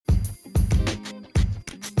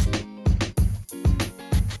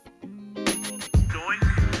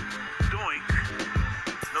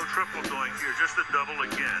double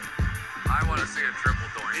again. I want to see a triple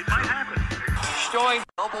doink. It might happen. Doink.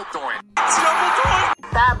 Double doink. Double doink.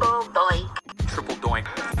 Double doink. Triple doink.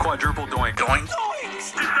 Quadruple doink. Doink.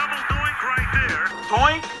 It's a double doink right there.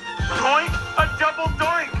 Doink. Doink. A double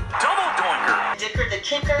doink. Double doinker. Dicker the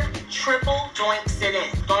kicker, triple doinks it in.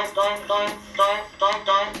 Doink, doink, doink, doink, doink,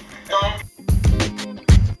 doink, doink.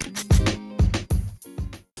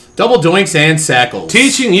 Double Doinks and Sackles.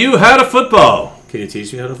 Teaching you how to football. Can you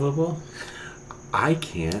teach me how to football? I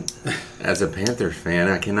can't. As a Panthers fan,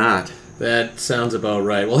 I cannot. That sounds about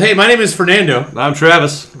right. Well, hey, my name is Fernando. I'm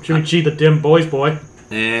Travis. Jimmy G, the dim boys boy.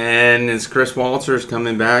 And it's Chris Walters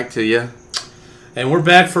coming back to you. And we're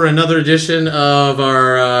back for another edition of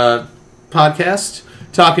our podcast,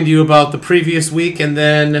 talking to you about the previous week, and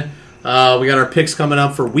then we got our picks coming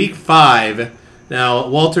up for Week 5. Now,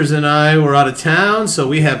 Walters and I were out of town, so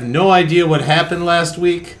we have no idea what happened last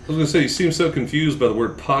week. I was going to say, you seem so confused by the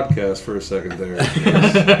word podcast for a second there.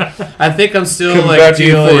 I think I'm still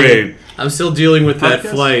I'm still dealing with that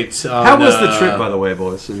flight. How was the trip, by the way,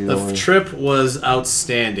 boys? The trip was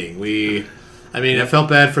outstanding. I felt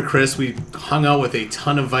bad for Chris. We hung out with a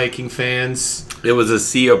ton of Viking fans. It was a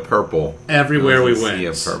sea of purple. Everywhere we went. Sea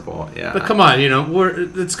of purple, yeah. But come on,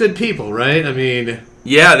 it's good people, right? I mean...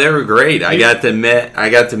 Yeah, they were great. I got to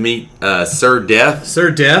meet Sir Death. Sir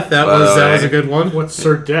Death, that was a good one. What's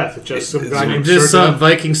Sir Death? Just some guy named Just Sir some Death?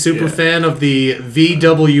 Viking super fan of the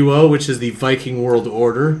VWO, which is the Viking World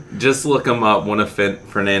Order. Just look him up. One of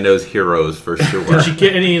Fernando's heroes for sure. Did you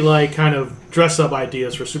get any kind of dress-up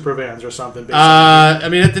ideas for super fans or something?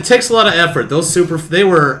 It takes a lot of effort. They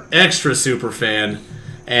were extra super fan.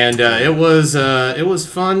 And it was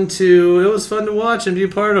fun to watch and be a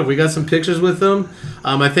part of. We got some pictures with them.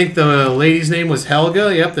 I think the lady's name was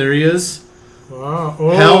Helga. Yep, there he is.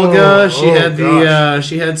 Oh, Helga. She had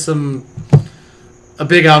a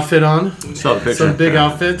big outfit on. Saw the picture. Some big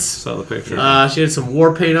outfits. Saw the picture. She had some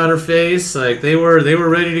war paint on her face. Like they were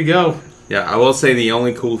ready to go. Yeah, I will say the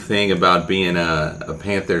only cool thing about being a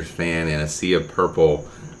Panthers fan and a sea of purple,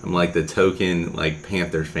 I'm like the token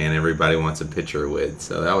Panthers fan everybody wants a picture with,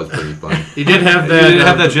 so that was pretty fun. You did have that. You did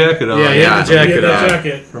have that jacket on. Yeah, you had the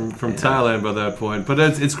jacket on. From Thailand by that point. But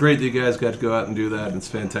it's great that you guys got to go out and do that. It's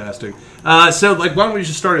fantastic. So why don't we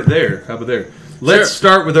just start it there? How about there? Let's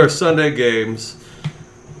start with our Sunday games.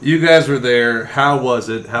 You guys were there. How was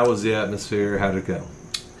it? How was the atmosphere? How'd it go?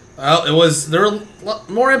 Well, there were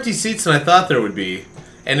more empty seats than I thought there would be.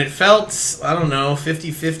 And it felt,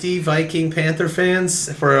 50-50 Viking Panther fans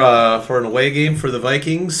for an away game for the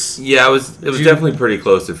Vikings. Yeah, it was definitely pretty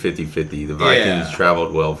close to 50-50. The Vikings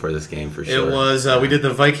traveled well for this game for sure. It was. We did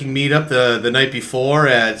the Viking meetup the night before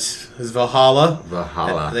at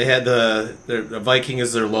Valhalla. They had the Viking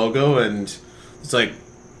as their logo, and it's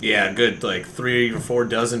good 3 or 4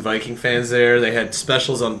 dozen Viking fans there. They had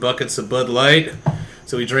specials on buckets of Bud Light.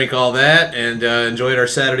 So we drank all that and enjoyed our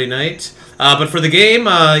Saturday night. But for the game,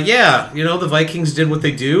 the Vikings did what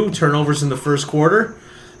they do. Turnovers in the first quarter.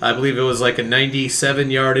 I believe it was a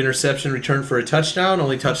 97-yard interception return for a touchdown.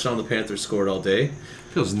 Only touchdown the Panthers scored all day.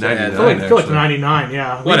 Feels 99. I feel like 99,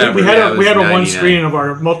 yeah. Whatever. We had a one screen of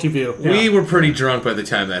our multi-view. Yeah. We were pretty drunk by the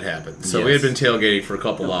time that happened. So we had been tailgating for a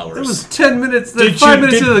couple hours. It was 10 minutes, 5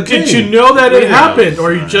 minutes into the game. Did you know that it happened?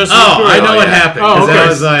 Or you just... I know what happened. Oh, okay. I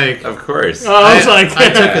was Of course. I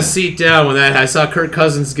took a seat down when that... I saw Kirk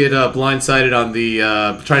Cousins get blindsided on the...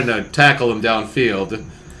 trying to tackle him downfield.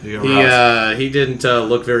 He didn't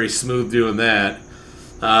look very smooth doing that.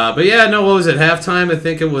 What was it? Halftime, I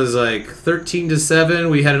think it was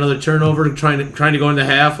 13-7. We had another turnover trying to go into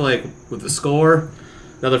half with the score.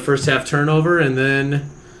 Another first half turnover, and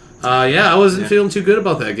then I wasn't feeling too good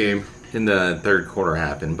about that game. In the third quarter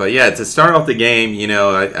happened. But yeah, to start off the game,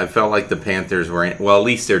 I felt like the Panthers were at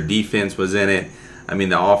least their defense was in it. I mean,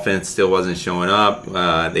 the offense still wasn't showing up.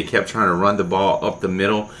 They kept trying to run the ball up the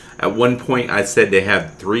middle. At one point, I said they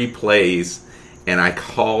had 3 plays, and I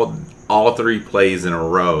called all 3 plays in a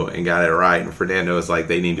row and got it right. And Fernando was like,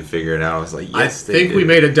 they need to figure it out. I was like, yes, I think we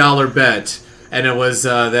made a $1 bet, and it was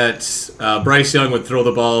that Bryce Young would throw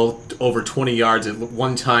the ball over 20 yards at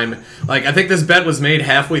one time. I think this bet was made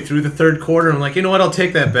halfway through the third quarter. I'm like, you know what? I'll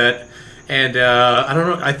take that bet. And I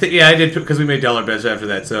don't know. I did because we made $1 bets after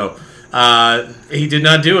that. So he did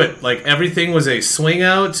not do it. Everything was a swing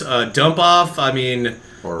out, dump off. I mean...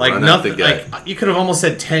 Or nothing. You could have almost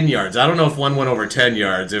said 10 yards. I don't know if one went over 10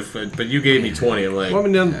 yards, but you gave me 20. I'm like,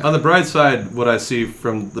 on the bright side, what I see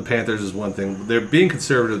from the Panthers is one thing. They're being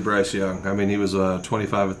conservative with Bryce Young. I mean, he was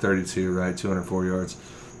 25 of 32, right? 204 yards.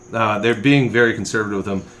 They're being very conservative with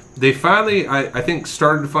them. They finally, I think,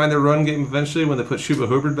 started to find their run game eventually when they put Shuba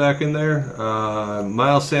Hubbard back in there.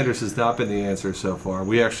 Miles Sanders has not been the answer so far.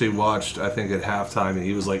 We actually watched, I think, at halftime, and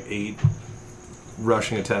he was like 8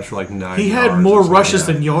 rushing attempts for like 9 He yards had more or something rushes like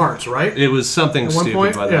that. than yards, right? It was something At one stupid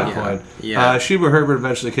point? by that Yeah. point. Yeah. Shuba Herbert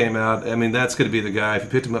eventually came out. I mean, that's going to be the guy. If you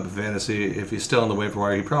picked him up in fantasy, if he's still on the waiver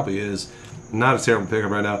wire, he probably is. Not a terrible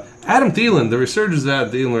pickup right now. Adam Thielen, the resurgence of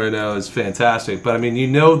Adam Thielen right now is fantastic. But, I mean, you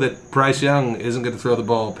know that Bryce Young isn't going to throw the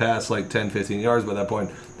ball past like 10, 15 yards by that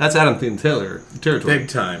point. That's Adam Thielen territory. Big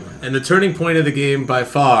time. And the turning point of the game by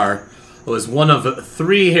far was one of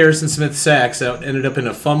 3 Harrison Smith sacks that ended up in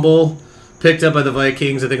a fumble picked up by the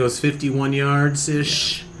Vikings. I think it was 51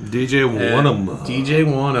 yards-ish. DJ Wonnum. DJ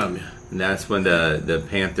Wonnum. And that's when the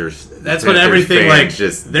Panthers. That's the when Panthers everything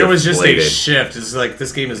fans there was just a deflated. shift. It's like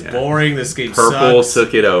this game is boring. This game Purple sucks.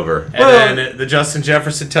 took it over. And then the Justin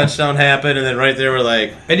Jefferson touchdown happened, and then right there we're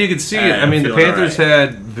like, And you can see it. I mean, the Panthers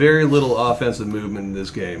had very little offensive movement in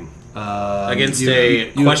this game. against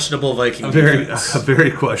a questionable Viking defense. A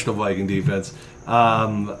very questionable Viking defense.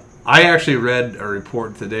 I actually read a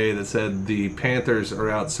report today that said the Panthers are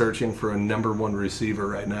out searching for a number 1 receiver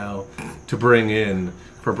right now to bring in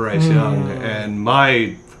for Bryce Young. And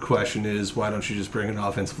my question is, why don't you just bring an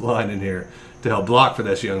offensive line in here to help block for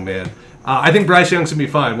this young man? I think Bryce Young's going to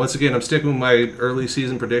be fine. Once again, I'm sticking with my early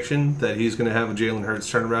season prediction that he's going to have a Jalen Hurts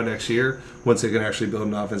turnaround next year once they can actually build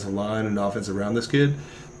an offensive line and offense around this kid.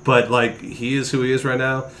 But, like, he is who he is right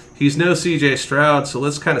now. He's no C.J. Stroud, so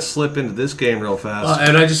let's kind of slip into this game real fast.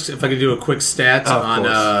 And if I could do a quick stat on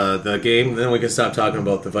the game, then we can stop talking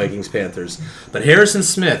about the Vikings-Panthers. But Harrison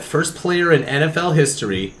Smith, first player in NFL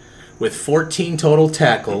history with 14 total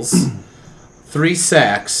tackles, 3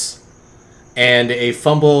 sacks, and a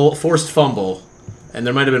forced fumble. And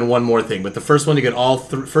there might have been one more thing, but the first one to get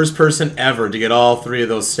first person ever to get all 3 of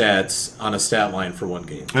those stats on a stat line for one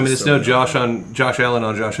game. I mean, it's no Josh Allen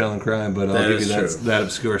on Josh Allen crime, but I'll give you that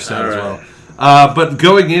obscure stat as well. But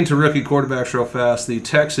going into rookie quarterbacks real fast, the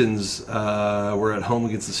Texans were at home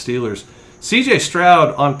against the Steelers. C.J.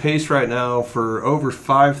 Stroud on pace right now for over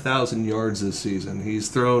 5,000 yards this season.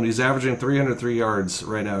 He's averaging 303 yards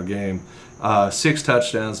right now a game. 6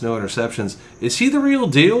 touchdowns, no interceptions. Is he the real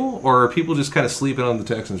deal, or are people just kind of sleeping on the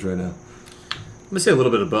Texans right now? I'm gonna say a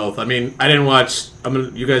little bit of both. I mean, I didn't watch.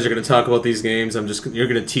 You guys are gonna talk about these games. You're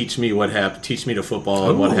gonna teach me what happened. Teach me to football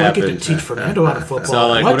and what happened. I get to teach Fernando how to football.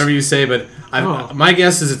 So whatever you say, but my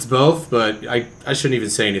guess is it's both. But I shouldn't even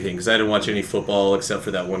say anything because I didn't watch any football except for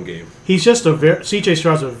that one game. He's just C.J.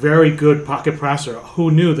 Stroud's a very good pocket passer. Who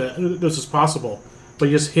knew that this was possible? But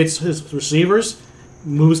he just hits his receivers,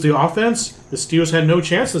 moves the offense. The Steelers had no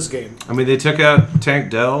chance this game. I mean, they took out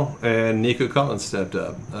Tank Dell and Nico Collins stepped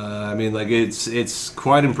up. I mean, like it's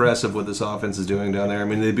quite impressive what this offense is doing down there. I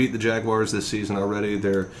mean, they beat the Jaguars this season already.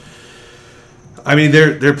 They're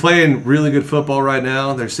playing really good football right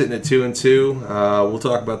now. They're sitting at 2-2. We'll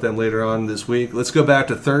talk about them later on this week. Let's go back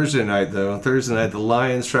to Thursday night, though. Thursday night, the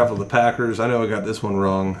Lions traveled the Packers. I know I got this one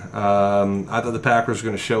wrong. I thought the Packers were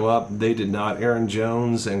going to show up. They did not. Aaron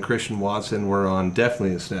Jones and Christian Watson were on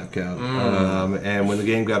definitely a snap count. And when the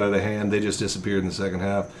game got out of hand, they just disappeared in the second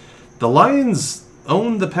half. The Lions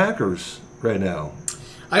own the Packers right now.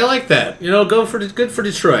 I like that. Good for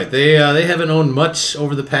Detroit. They haven't owned much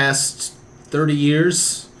over the past 30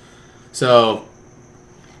 years. So,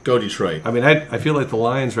 go Detroit. I mean, I feel like the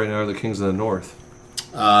Lions right now are the kings of the North.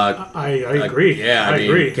 I agree. I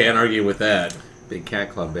agree. Can't argue with that. Big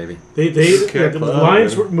Cat Club, baby. The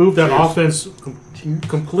Lions moved that offense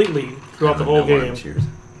completely throughout the whole game. Cheers.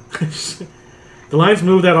 The Lions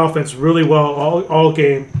moved that offense really well all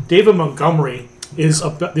game. David Montgomery is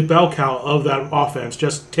the bell cow of that offense,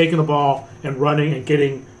 just taking the ball and running and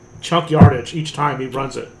getting chunk yardage each time he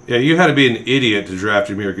runs it. Yeah, you had to be an idiot to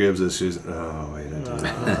draft Jahmyr Gibbs this season. Oh, wait,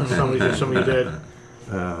 I did. Somebody did.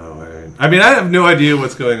 Oh, wait. I mean, I have no idea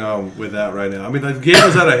what's going on with that right now. I mean, the game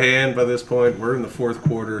is out of hand by this point. We're in the fourth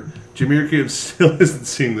quarter. Jahmyr Gibbs still isn't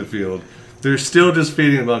seeing the field. They're still just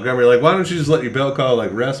feeding Montgomery. Like, why don't you just let your bell cow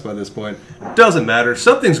rest by this point? Doesn't matter.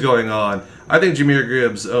 Something's going on. I think Jahmyr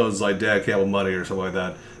Gibbs owes Dad Campbell money or something like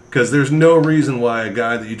that. Because there's no reason why a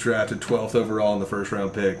guy that you drafted 12th overall in the first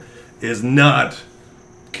round pick is not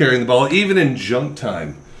carrying the ball, even in junk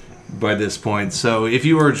time by this point. So if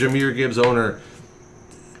you are a Jahmyr Gibbs owner,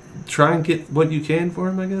 try and get what you can for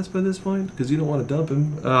him, I guess, by this point, because you don't want to dump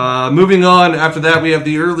him. Moving on, after that, we have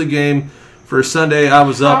the early game for Sunday. I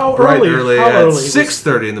was up bright early at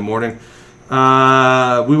 6:30 in the morning.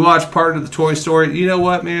 We watched part of the Toy Story. You know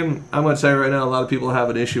what, man? I'm going to tell you right now, a lot of people have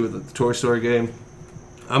an issue with the Toy Story game.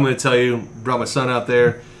 I'm going to tell you, brought my son out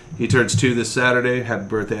there. He turns 2 this Saturday. Happy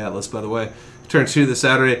birthday, Atlas, by the way. Turns 2 this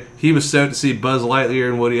Saturday. He was stoked to see Buzz Lightyear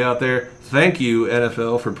and Woody out there. Thank you,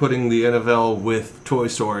 NFL, for putting the NFL with Toy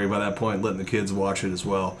Story by that point, letting the kids watch it as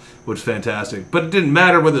well, which is fantastic. But it didn't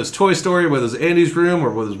matter whether it was Toy Story, whether it was Andy's Room,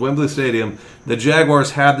 or whether it was Wembley Stadium. The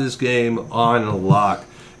Jaguars had this game on lock.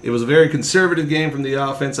 It was a very conservative game from the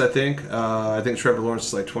offense, I think. I think Trevor Lawrence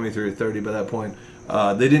was like 23 or 30 by that point.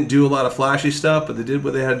 They didn't do a lot of flashy stuff, but they did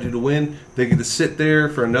what they had to do to win. They get to sit there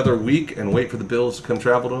for another week and wait for the Bills to come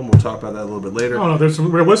travel to them. We'll talk about that a little bit later. Oh no, there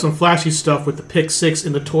was some flashy stuff with the pick 6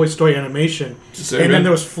 in the Toy Story animation, and then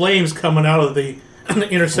there was flames coming out of the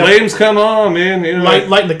interception. Flames come on, man! You know,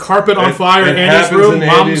 lighting the carpet on fire in Andy's room.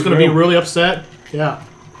 Mom's going to be really upset. Yeah.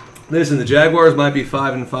 Listen, the Jaguars might be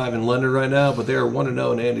 5-5 in London right now, but they are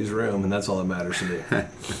 1-0 in Andy's room, and that's all that matters to me.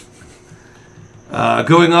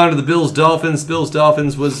 Going on to the Bills-Dolphins.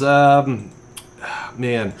 Bills-Dolphins was, man,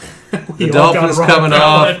 the Dolphins coming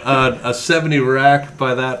off a 70 rack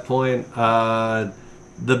by that point.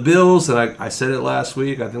 The Bills, and I said it last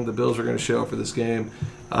week, I think the Bills are going to show up for this game.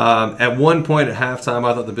 At one point at halftime,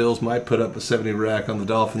 I thought the Bills might put up a 70 rack on the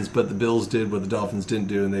Dolphins, but the Bills did what the Dolphins didn't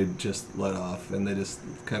do, and they just let off, and they just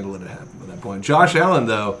kind of let it happen at that point. Josh Allen,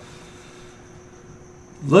 though,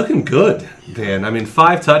 looking good, man. I mean,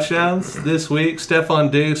 5 touchdowns this week.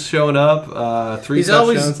 Stephon Diggs showing up. 3 He's touchdowns,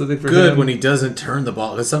 always I think, for good him. when he doesn't turn the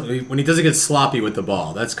ball. When he doesn't get sloppy with the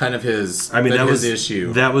ball. That's kind of his his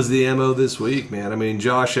issue. That was the MO this week, man. I mean,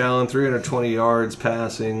 Josh Allen, 320 yards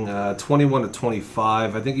passing, 21 to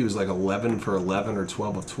 25. I think he was like 11 for 11 or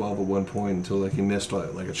 12 of 12 at one point until like he missed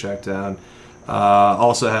like a check down.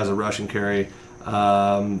 Also has a rushing carry.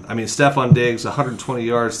 I mean, Stephon Diggs, 120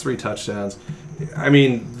 yards, 3 touchdowns. I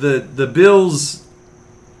mean, the Bills,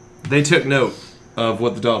 they took note of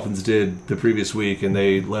what the Dolphins did the previous week, and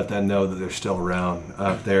they let them know that they're still around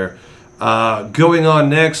up there. Going on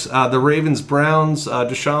next, the Ravens-Browns,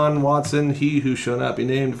 Deshaun Watson, he who shall not be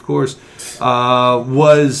named, of course,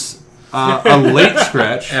 was a late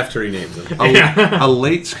scratch. After he names him. A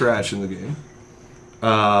late scratch in the game.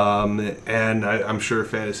 And I'm sure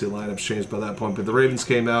fantasy lineups changed by that point, but the Ravens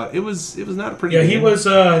came out. It was not a pretty game. He was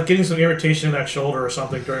getting some irritation in that shoulder or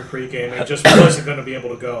something during pregame and just wasn't going to be able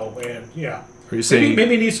to go. And are you saying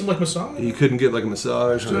maybe he needs some massage? You couldn't get like a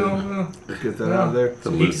massage to get that out of there? To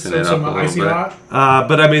loosen it up a little bit.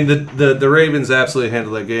 But I mean, the Ravens absolutely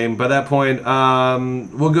handled that game. By that point,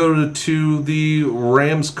 we'll go to the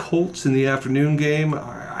Rams-Colts in the afternoon game.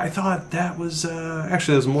 I thought that was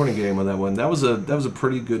actually that was a morning game on that one. That was a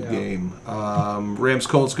pretty good game.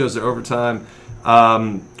 Rams-Colts goes to overtime.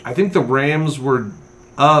 I think the Rams were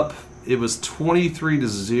up. It was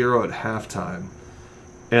 23-0 at halftime,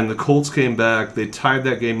 and the Colts came back. They tied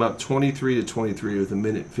that game up 23-23 with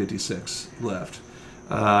 1:56 left.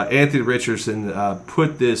 Anthony Richardson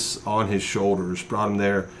put this on his shoulders, brought him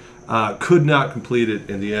there. Could not complete it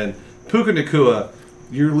in the end. Puka Nacua,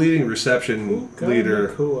 your leading reception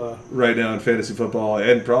leader right now in fantasy football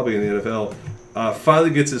and probably in the NFL, finally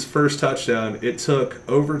gets his first touchdown. It took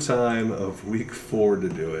overtime of week 4 to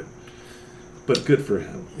do it. But good for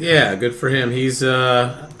him. Yeah, good for him. He's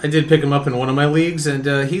I did pick him up in one of my leagues,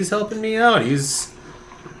 and he's helping me out. He's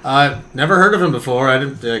never heard of him before. I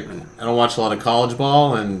don't watch a lot of college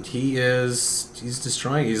ball, and he's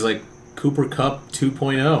destroying. He's like Cooper Kupp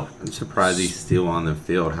 2.0. I'm surprised he's still on the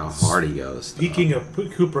field, how hard he goes. Speaking of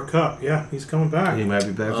Cooper Kupp, yeah, he's coming back. He might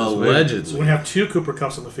be back this week. Allegedly. We're going to have 2 Cooper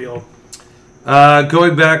Kupps on the field.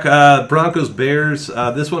 Going back, Broncos-Bears.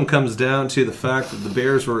 This one comes down to the fact that the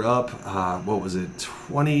Bears were up,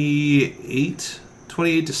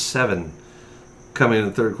 28-7 coming in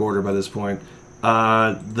the third quarter by this point.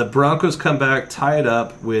 The Broncos come back, tie it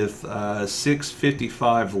up with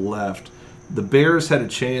 6:55 left. The Bears had a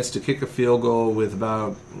chance to kick a field goal with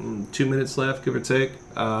about 2 minutes left, give or take.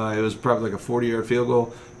 It was probably like a 40-yard field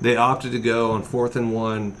goal. They opted to go on 4th and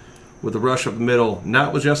 1 with a rush up the middle,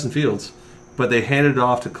 not with Justin Fields, but they handed it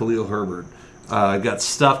off to Khalil Herbert. Got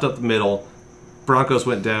stuffed up the middle. Broncos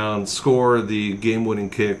went down, scored the game-winning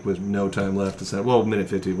kick with no time left to say. Well, minute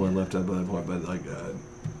 51 left at that point, but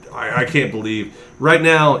I can't believe. Right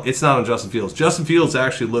now, it's not on Justin Fields. Justin Fields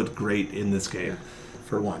actually looked great in this game.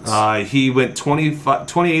 For once. He went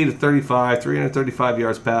 28-35, 335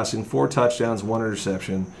 yards passing, 4 touchdowns, 1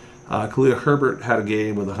 interception. Khalil Herbert had a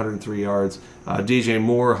game with 103 yards. DJ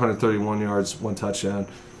Moore, 131 yards, 1 touchdown.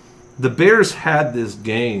 The Bears had this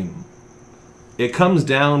game. It comes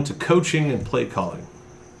down to coaching and play calling.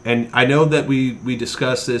 And I know that we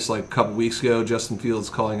discussed this like a couple weeks ago, Justin Fields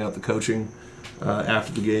calling out the coaching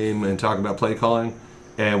after the game and talking about play calling.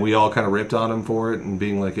 And we all kind of ripped on him for it and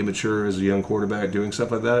being like immature as a young quarterback doing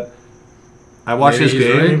stuff like that. I watched Maybe this he's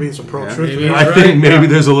game. right. Maybe it's a pro truth. maybe I Right, think maybe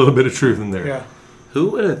there's a little bit of truth in there. Yeah. Who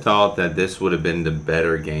would have thought that this would have been the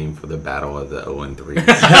better game for the battle of the 0-3?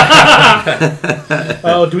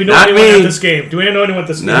 Oh, do we know Not anyone me. at this game? Do we know anyone at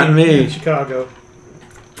this Not game me. in Chicago?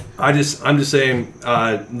 I'm just saying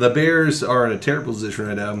the Bears are in a terrible position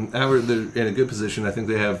right now. They're in a good position. I think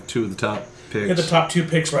they have 2 of the top picks Get the top 2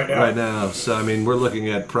 picks right now. right now. So I mean, we're looking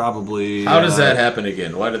at probably How does that happen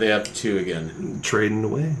again? Why do they have 2 again? trading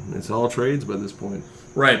away. It's all trades by this point.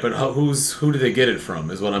 Right, but who do they get it from?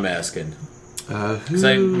 Is what I'm asking. Because Because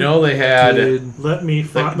I know they had. Let me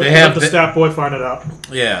find. They Let have the the- stat boy find it out.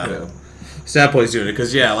 Yeah. Stat Boy's doing it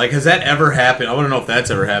because has that ever happened? I want to know if that's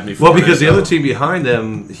ever happened before. Well, because the NFL. other team behind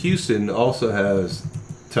them, Houston, also has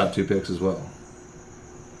top 2 picks as well.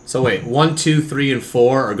 So wait, 1, 2, 3, and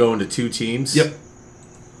 4 are going to 2 teams. Yep.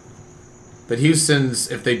 But Houston's,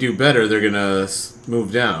 if they do better, they're gonna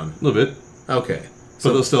move down. A little bit. Okay.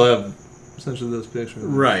 But they'll still have essentially those picks.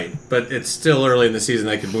 Right, but it's still early in the season.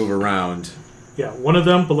 They could move around. Yeah, one of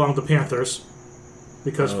them belonged to Panthers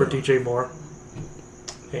because for Oh. DJ Moore.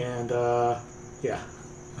 And yeah,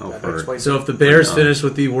 Oh, that for- explains So it. if the Bears No. finish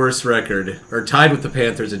with the worst record or tied with the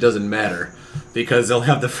Panthers, it doesn't matter because they'll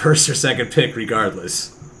have the first or second pick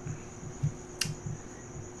regardless.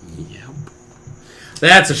 Yep.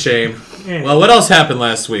 That's a shame. Yeah. Well, what else happened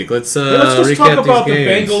last week? Let's Let's just recap talk about these the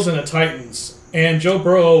games. Bengals and the Titans. And Joe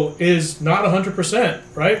Burrow is not 100%,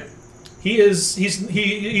 right? He's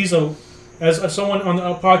a as someone on the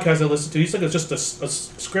podcast I listen to, he's like just a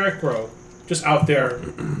scarecrow, just out there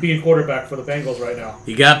being quarterback for the Bengals right now.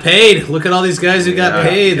 He got paid. Look at all these guys who got Yeah.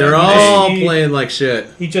 paid. They're Yeah, all he- playing like shit.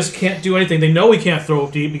 He just can't do anything. They know he can't throw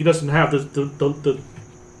it deep. He doesn't have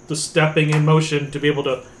the stepping in motion to be able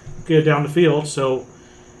to get it down the field. So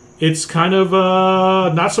it's kind of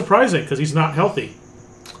not surprising because he's not healthy.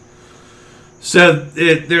 So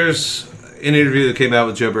there's an interview that came out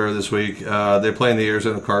with Joe Burrow this week. They're playing the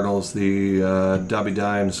Arizona Cardinals, the Dobby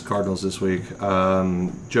Dimes Cardinals this week.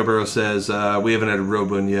 Joe Burrow says, we haven't had a road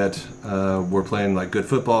win yet. We're playing like good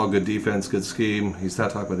football, good defense, good scheme. He's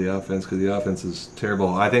not talking about the offense because the offense is terrible.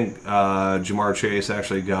 I think Jamar Chase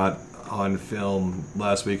actually got on film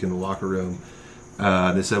last week in the locker room.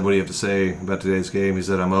 They said, what do you have to say about today's game? He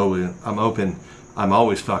said, I'm open. I'm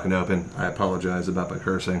always fucking open. I apologize about my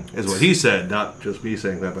cursing, is what he said, not just me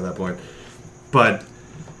saying that by that point. But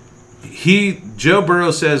Joe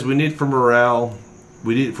Burrow says we need it for morale,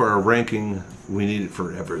 we need it for our ranking, we need it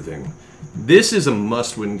for everything. This is a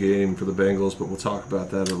must-win game for the Bengals, but we'll talk about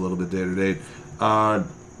that a little bit day to day.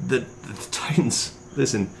 The Titans,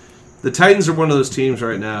 listen, the Titans are one of those teams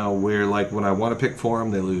right now where, like, when I want to pick for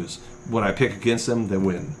them, they lose. When I pick against them, they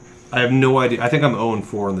win. I have no idea. I think I'm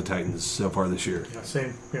 0-4 on the Titans so far this year. Yeah,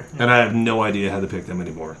 same. Yeah. And I have no idea how to pick them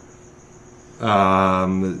anymore.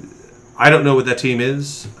 I don't know what that team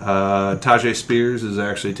is. Tajay Spears is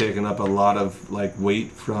actually taking up a lot of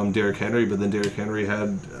weight from Derrick Henry, but then Derrick Henry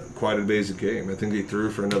had quite an amazing game. I think he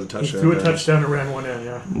threw for another He touchdown. threw a touchdown and ran one in,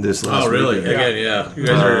 yeah. This last Oh, really? week. Again, yeah. You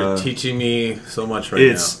guys are teaching me so much right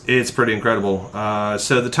It's pretty incredible.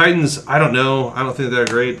 So the Titans, I don't know. I don't think they're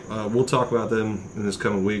great. We'll talk about them in this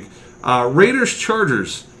coming week. Raiders,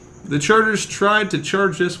 Chargers. The Chargers tried to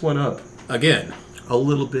charge this one up now. Again. a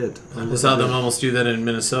little bit. I saw them almost do that in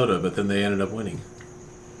Minnesota, but then they ended up winning.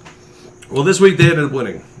 Well, this week they ended up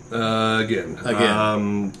winning again.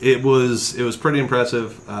 Again. It was pretty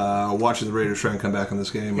impressive watching the Raiders try and come back on this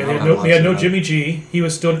game. Yeah, I they don't had have a no, lot they to had say no about it. Jimmy G. He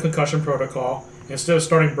was still in concussion protocol. Instead of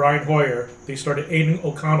starting Brian Hoyer, they started Aiden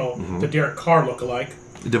O'Connell, the Derek Carr lookalike.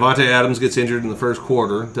 Devontae Adams gets injured in the first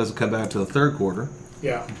quarter. Doesn't come back to the third quarter.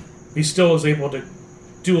 Yeah. He still was able to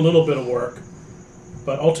do a little bit of work.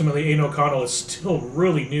 But ultimately, Aiden O'Connell is still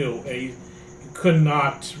really new, and he could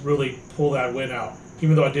not really pull that win out.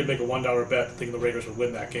 Even though I did make a $1 bet thinking the Raiders would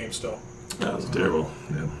win that game still. That was terrible.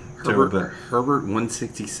 Yeah. Terrible bet. Herbert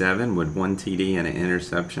 167 with 1 TD and an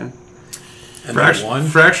interception. And they won.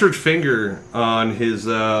 Fractured finger on his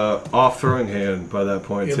off throwing hand by that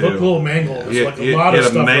point It too. looked a little mangled. It was He like a lot he of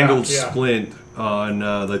had stuff a mangled wrapped, yeah. splint on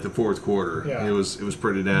the fourth quarter. Yeah. It was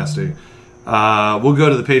pretty nasty. We'll go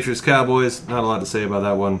to the Patriots Cowboys. Not a lot to say about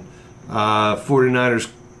that one.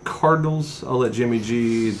 49ers Cardinals. I'll let Jimmy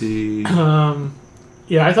G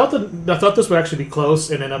Yeah, I thought this would actually be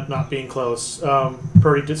close and ended up not being close.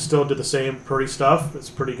 Purdy still did the same Purdy stuff.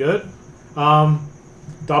 It's pretty good.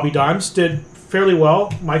 Dobby Dimes did fairly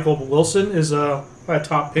well. Michael Wilson is a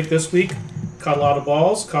top pick this week. Caught a lot of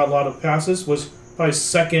balls, caught a lot of passes. Was probably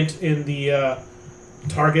second in the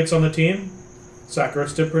targets on the team.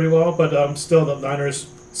 Sackles did pretty well, but still the Niners.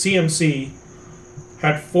 CMC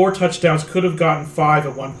had 4 touchdowns, could have gotten 5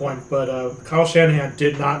 at one point, but Kyle Shanahan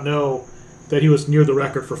did not know that he was near the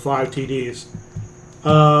record for 5 TDs.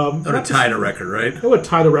 That would have tied a record, right? It would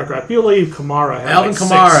tie the record. I believe Kamara had Alvin like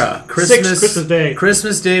Kamara, Christmas Day.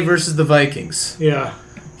 Christmas Day versus the Vikings. Yeah.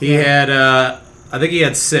 He had, I think he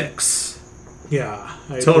had 6. Yeah.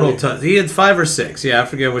 Total. He had 5 or 6. Yeah, I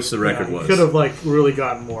forget which the record was. He could have like really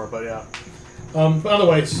gotten more, but yeah. But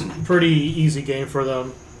otherwise, pretty easy game for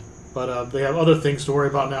them. But they have other things to worry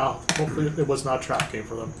about now. Hopefully, it was not a trap game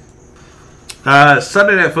for them.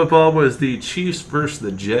 Sunday Night Football was the Chiefs versus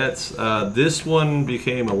the Jets. This one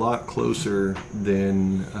became a lot closer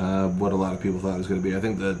than what a lot of people thought it was going to be. I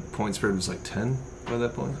think the point spread was like 10 by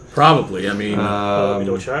that point. Probably. I mean, let me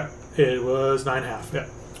double check. It was 9.5. Yeah.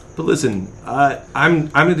 But listen, I'm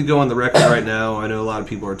going to go on the record right now. I know a lot of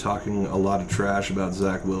people are talking a lot of trash about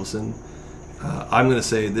Zach Wilson. I'm going to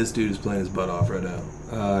say this dude is playing his butt off right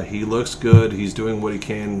now. He looks good. He's doing what he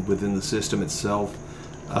can within the system itself.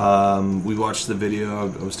 We watched the video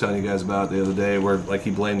I was telling you guys about the other day where like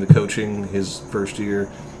he blamed the coaching his first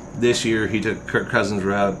year. This year he took Kirk Cousins'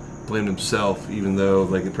 route, blamed himself, even though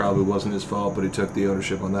like it probably wasn't his fault, but he took the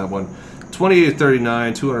ownership on that one.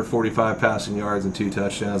 28-39, 245 passing yards and 2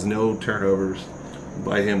 touchdowns, no turnovers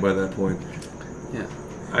by him by that point. Yeah,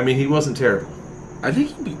 I mean he wasn't terrible. I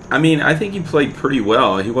think he played pretty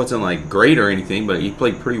well. He wasn't like great or anything, but he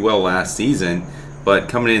played pretty well last season. But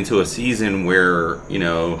coming into a season where,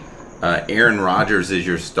 Aaron Rodgers is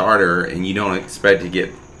your starter and you don't expect to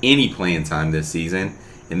get any playing time this season,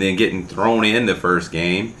 and then getting thrown in the first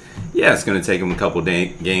game, yeah, it's going to take him a couple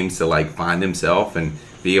games to like find himself and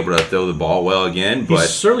be able to throw the ball well again. But he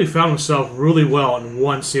certainly found himself really well in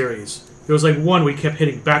one series. There was like one where he kept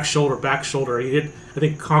hitting back shoulder. He hit, I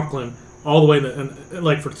think, Conklin all the way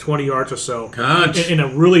like for 20 yards or so in a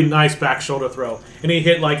really nice back shoulder throw. And he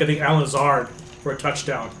hit like, I think, Alan Lazard for a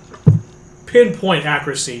touchdown. Pinpoint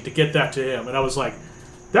accuracy to get that to him. And I was like,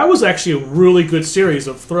 that was actually a really good series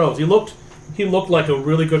of throws. He looked like a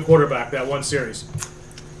really good quarterback that one series.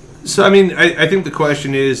 So, I mean, I think the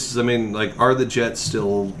question is, are the Jets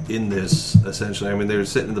still in this, essentially? I mean, they're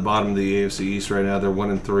sitting at the bottom of the AFC East right now. They're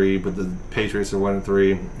 1-3, but the Patriots are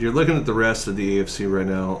 1-3. You're looking at the rest of the AFC right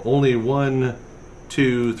now. Only 1,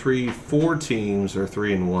 2, 3, 4 teams are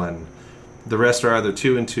 3-1. The rest are either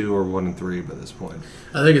 2-2 or 1-3 by this point.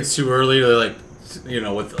 I think it's too early to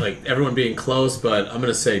with like everyone being close, but I'm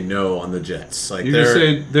gonna say no on the Jets. Like you're gonna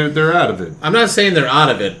say they're out of it. I'm not saying they're out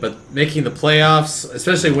of it, but making the playoffs,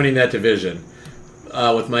 especially winning that division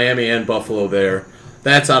with Miami and Buffalo there,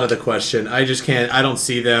 that's out of the question. I just can't. I don't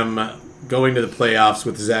see them going to the playoffs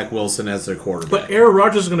with Zach Wilson as their quarterback. But Aaron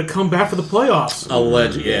Rodgers is going to come back for the playoffs.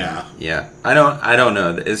 Yeah. I don't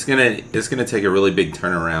know. It's gonna take a really big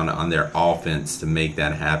turnaround on their offense to make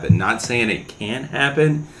that happen. Not saying it can't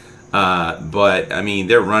happen, but I mean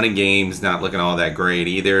their running game's not looking all that great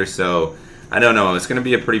either. So I don't know. It's gonna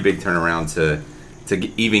be a pretty big turnaround to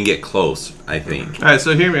even get close, I think. All right,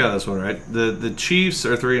 so hear me on this one, right? The Chiefs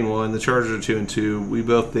are 3-1. The Chargers are 2-2. We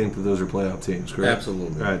both think that those are playoff teams, correct?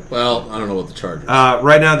 Absolutely. All right. Well, I don't know what the Chargers.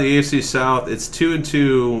 Right now, the AFC South, it's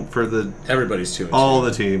 2-2 for everybody's 2-2. All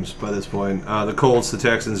the teams by this point. The Colts, the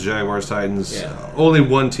Texans, Jaguars, Titans. Yeah. Only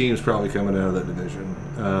one team's probably coming out of that division.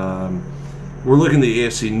 We're looking at the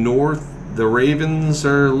AFC North. The Ravens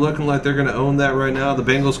are looking like they're going to own that right now. The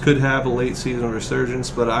Bengals could have a late season resurgence,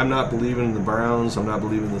 but I'm not believing in the Browns. I'm not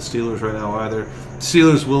believing in the Steelers right now either.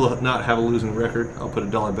 Steelers will not have a losing record. I'll put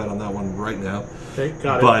 $1 bet on that one right now. Okay,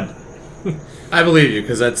 got it. But I believe you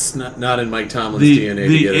because that's not in Mike Tomlin's DNA.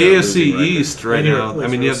 The AFC East right now. I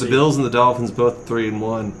mean, you have the Bills and the Dolphins both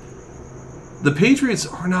 3-1. The Patriots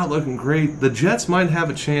are not looking great. The Jets might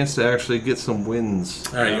have a chance to actually get some wins.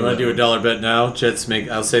 All right, you want to do $1 bet now? Jets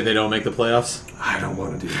I'll say they don't make the playoffs. I don't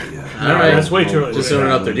want to do that yet. All right, that's way too early. Just throwing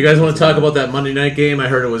it up there. Do you guys want to talk about that Monday night game? I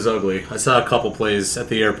heard it was ugly. I saw a couple plays at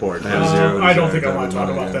the airport. I don't think I want to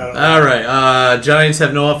talk about that. All right, Giants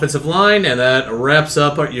have no offensive line, and that wraps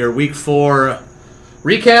up your Week 4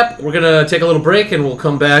 recap. We're going to take a little break, and we'll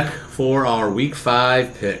come back for our Week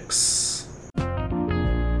 5 picks.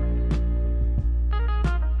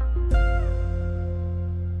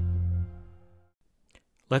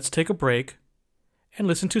 Let's take a break and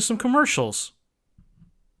listen to some commercials.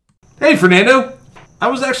 Hey, Fernando. I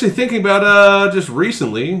was actually thinking about just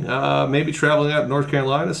recently, maybe traveling out to North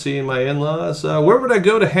Carolina, seeing my in-laws. Where would I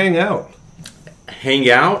go to hang out? Hang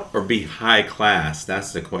out or be high class?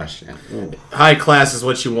 That's the question. High class is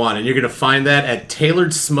what you want, and you're going to find that at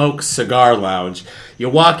Tailored Smoke Cigar Lounge. You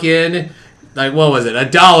walk in, like, what was it,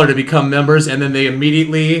 $1 to become members, and then they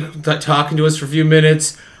immediately talking to us for a few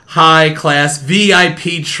minutes. High class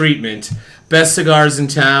VIP treatment, best cigars in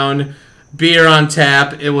town, beer on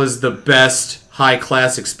tap. It was the best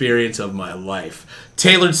high-class experience of my life.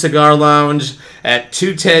 Tailored Cigar Lounge at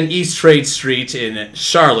 210 East Trade Street in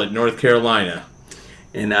Charlotte, North Carolina.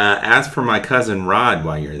 And ask for my cousin Rod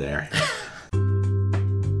while you're there.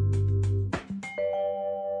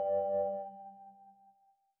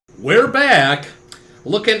 We're back.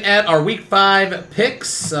 Looking at our Week 5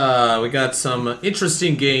 picks. We got some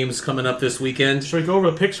interesting games coming up this weekend. Should we go over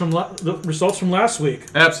the picks from the results from last week?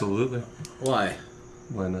 Absolutely. Why?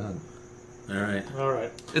 Why not? All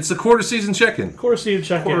right. It's the quarter season check-in. Quarter season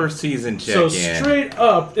check-in. Quarter season check-in. So straight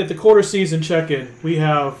up at the quarter season check-in, we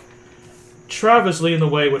have Travis leading the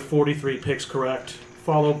way with 43 picks correct,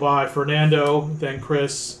 followed by Fernando, then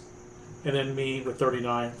Chris, and then me with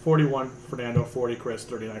 39. 41 Fernando, 40 Chris,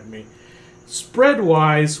 39 for me.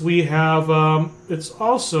 Spread-wise, we have, it's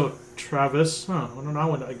also Travis. I don't know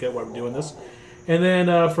when I get why we're doing this. And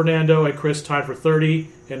then Fernando and Chris tied for 30,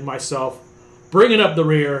 and myself bringing up the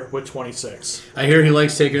rear with 26. I hear he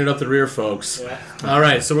likes taking it up the rear, folks. Yeah. All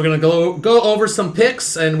right, so we're going to go over some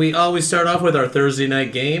picks, and we always start off with our Thursday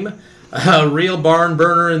night game. Real barn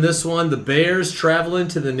burner in this one. The Bears traveling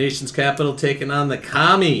to the nation's capital, taking on the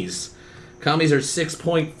Commies. Commies are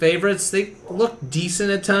 6-point favorites. They look decent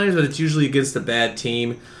at times, but it's usually against a bad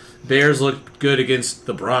team. Bears look good against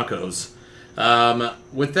the Broncos.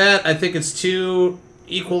 With that, I think it's two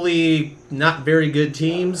equally not very good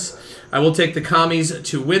teams. I will take the Commies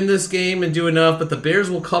to win this game and do enough, but the Bears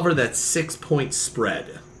will cover that 6-point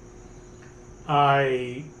spread.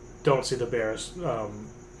 I don't see the Bears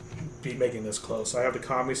be making this close. I have the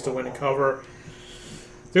Commies to win and cover.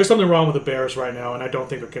 There's something wrong with the Bears right now, and I don't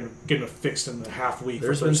think they're getting it fixed in the half week.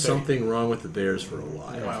 There's been something wrong with the Bears for a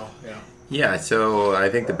while. Well, yeah. Yeah, so I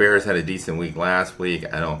think the Bears had a decent week last week.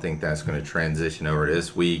 I don't think that's going to transition over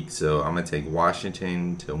this week, so I'm going to take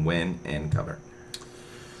Washington to win and cover.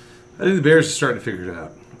 I think the Bears are starting to figure it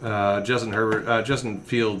out. Justin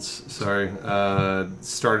Fields,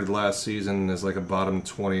 started last season as like a bottom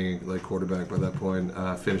 20 quarterback by that point.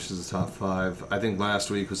 Finishes as top 5. I think last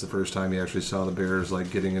week was the first time you actually saw the Bears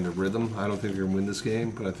getting into rhythm. I don't think they're going to win this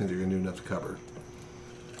game, but I think they're going to do enough to cover.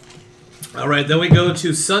 All right, then we go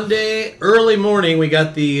to Sunday early morning. We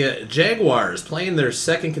got the Jaguars playing their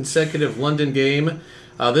second consecutive London game.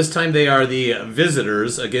 This time they are the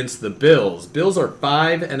visitors against the Bills. Bills are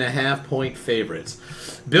 5.5-point favorites.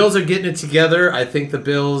 Bills are getting it together. I think the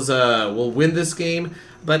Bills will win this game.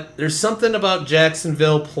 But there's something about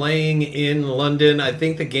Jacksonville playing in London. I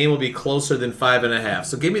think the game will be closer than 5.5.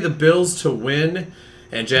 So give me the Bills to win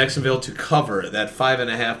and Jacksonville to cover that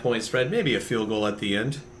 5.5-point spread. Maybe a field goal at the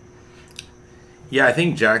end. Yeah, I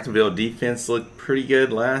think Jacksonville defense looked pretty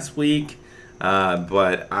good last week.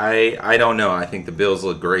 But I don't know. I think the Bills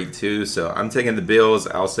look great too. So I'm taking the Bills.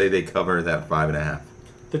 I'll say they cover that 5.5.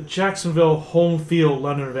 The Jacksonville home field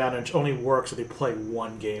London advantage only works if they play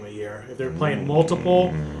one game a year. If they're playing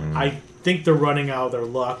multiple, I think they're running out of their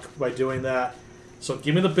luck by doing that. So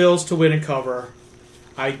give me the Bills to win and cover.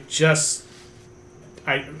 And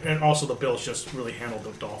also the Bills just really handled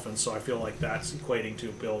the Dolphins, so I feel like that's equating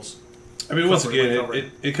to Bills. I mean, once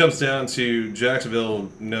again, it comes down to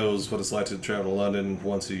Jacksonville knows what it's like to travel to London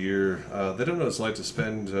once a year. They don't know what it's like to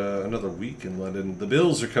spend another week in London. The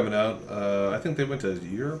Bills are coming out. I think they went to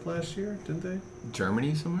Europe last year, didn't they?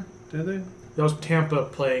 Germany somewhere? Did they? That was Tampa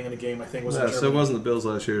playing in a game, I think. Was so it wasn't the Bills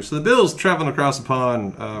last year. So the Bills traveling across the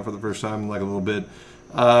pond for the first time in a little bit.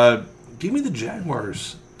 Give me the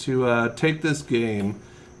Jaguars to take this game,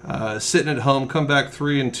 sitting at home, come back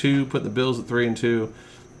 3-2, put the Bills at 3-2.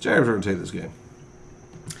 Jaguars are going to take this game.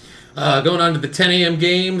 Going on to the 10 a.m.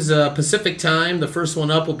 games, Pacific time. The first one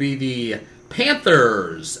up will be the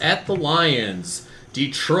Panthers at the Lions.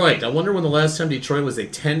 Detroit. I wonder when the last time Detroit was a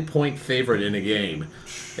 10-point favorite in a game.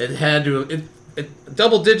 It had to...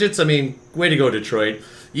 double digits, I mean, way to go, Detroit.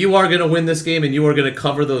 You are going to win this game, and you are going to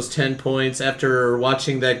cover those 10 points. After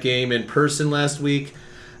watching that game in person last week,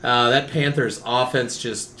 that Panthers offense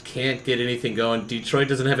just can't get anything going. Detroit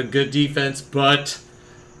doesn't have a good defense, but...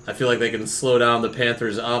 I feel like they can slow down the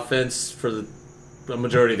Panthers' offense for the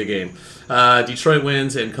majority of the game. Detroit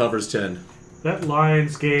wins and covers 10. That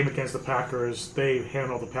Lions game against the Packers, they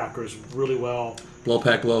handled the Packers really well. Blow,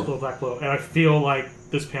 pack, blow. Blow, pack, blow. And I feel like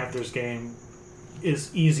this Panthers game is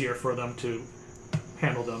easier for them to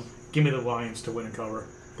handle them. Give me the Lions to win and cover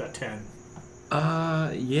that 10.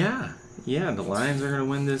 Yeah. Yeah, the Lions are going to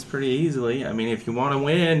win this pretty easily. I mean, if you want to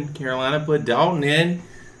win, Carolina put Dalton in.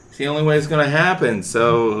 It's the only way it's going to happen,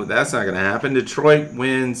 so that's not going to happen. Detroit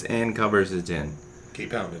wins and covers the 10.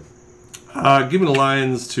 Keep pounding. Give me the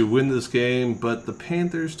Lions to win this game, but the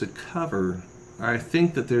Panthers to cover. I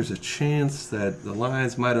think that there's a chance that the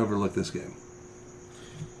Lions might overlook this game.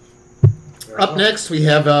 Up next, we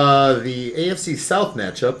have the AFC South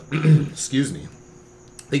matchup. Excuse me.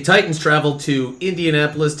 The Titans travel to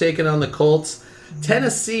Indianapolis, taking on the Colts.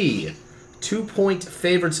 Tennessee, 2-point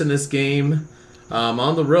favorites in this game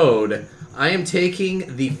on the road. I am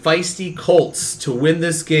taking the feisty Colts to win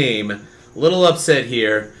this game. A little upset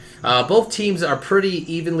here. Both teams are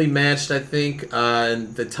pretty evenly matched, I think.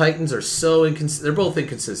 And the Titans are so inconsistent. They're both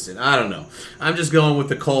inconsistent. I don't know. I'm just going with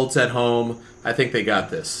the Colts at home. I think they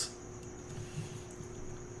got this.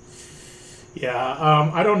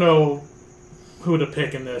 Yeah, I don't know who to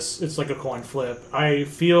pick in this. It's like a coin flip. I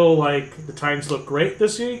feel like the Titans look great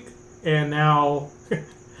this week, and now,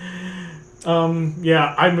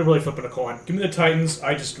 yeah, I'm really flipping a coin. Give me the Titans.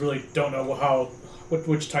 I just really don't know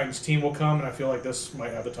which Titans team will come, and I feel like this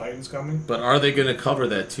might have the Titans coming. But are they going to cover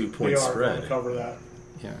that 2-point They are spread? going to cover that.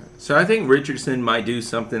 Yeah. So I think Richardson might do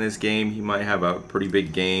something this game. He might have a pretty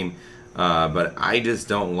big game. But I just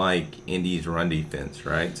don't like Indy's run defense,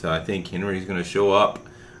 right? So I think Henry's going to show up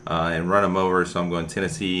and run him over. So I'm going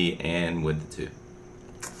Tennessee and with the 2.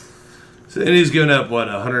 So Indy's giving up,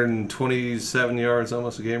 127 yards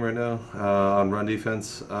almost a game right now on run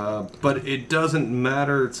defense. But it doesn't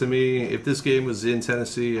matter to me. If this game was in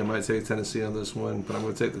Tennessee, I might take Tennessee on this one, but I'm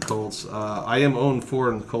going to take the Colts. I am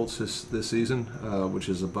 0-4 in the Colts this season, which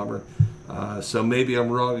is a bummer. So maybe I'm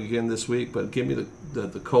wrong again this week, but give me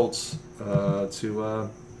the Colts to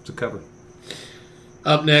cover.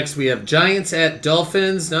 Up next, we have Giants at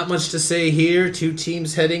Dolphins. Not much to say here. Two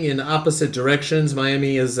teams heading in opposite directions.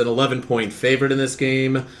 Miami is an 11-point favorite in this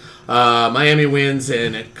game. Miami wins,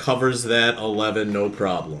 and it covers that 11, no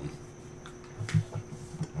problem.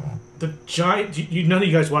 The Giants. None of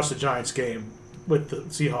you guys watched the Giants game with the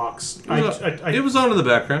Seahawks. It was on in the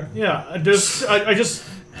background. Yeah, I just.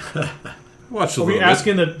 Watch a Are we little bit.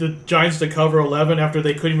 asking the Giants to cover 11 after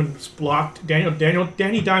they couldn't even block?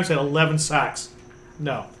 Danny Dimes had 11 sacks.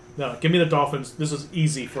 No. Give me the Dolphins. This is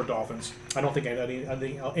easy for Dolphins. I don't think I have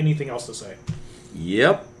anything else to say.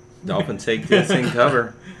 Yep. Dolphins take this and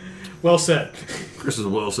cover. Well said. Chris is a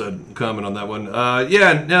well said comment on that one. I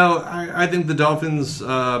think the Dolphins,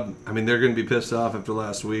 they're going to be pissed off after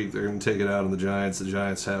last week. They're going to take it out on the Giants. The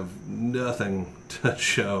Giants have nothing to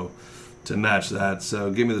show to match that.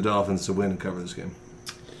 So give me the Dolphins to win and cover this game.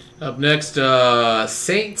 Up next,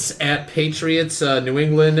 Saints at Patriots. New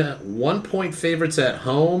England, 1-point favorites at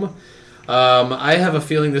home. I have a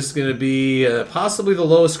feeling this is going to be possibly the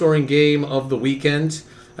lowest scoring game of the weekend.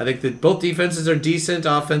 I think that both defenses are decent.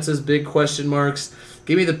 Offenses, big question marks.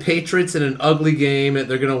 Give me the Patriots in an ugly game.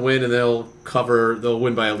 They're going to win, and they'll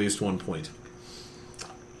win by at least 1 point.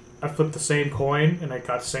 I flipped the same coin, and I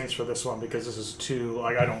got Saints for this one because this is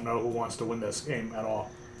I don't know who wants to win this game at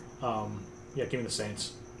all. Give me the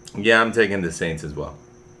Saints. Yeah, I'm taking the Saints as well.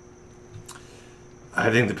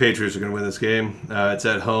 I think the Patriots are going to win this game. It's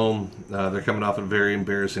at home. They're coming off a very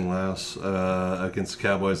embarrassing loss against the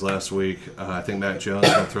Cowboys last week. I think Mac Jones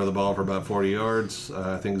is going to throw the ball for about 40 yards.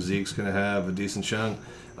 I think Zeke's going to have a decent chunk.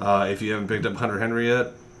 If you haven't picked up Hunter Henry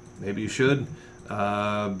yet, maybe you should,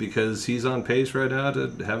 because he's on pace right now to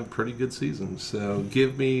have a pretty good season. So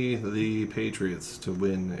give me the Patriots to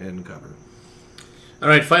win and cover. All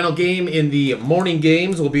right, final game in the morning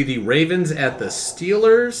games will be the Ravens at the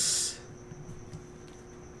Steelers.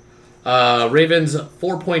 Ravens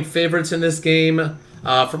 4-point favorites in this game.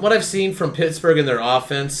 From what I've seen from Pittsburgh and their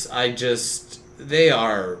offense, they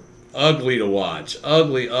are ugly to watch.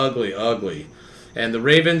 Ugly. And the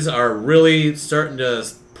Ravens are really starting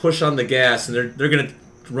to push on the gas, and they're going to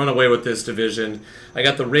run away with this division. I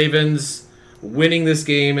got the Ravens winning this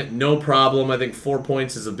game, no problem. I think 4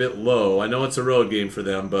 points is a bit low. I know it's a road game for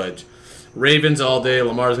them, but Ravens all day.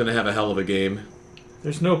 Lamar's going to have a hell of a game.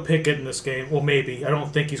 There's no Pickett in this game. Well, maybe. I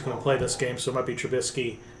don't think he's going to play this game, so it might be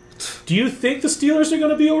Trubisky. Do you think the Steelers are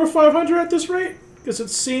going to be over 500 at this rate? Because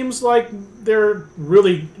it seems like they're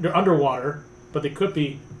underwater, but they could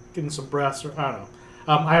be getting some breaths. Or I don't know.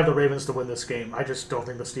 I have the Ravens to win this game. I just don't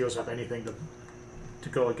think the Steelers have anything to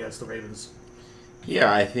go against the Ravens.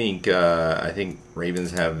 Yeah, I think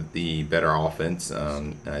Ravens have the better offense,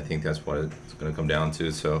 and I think that's what it's going to come down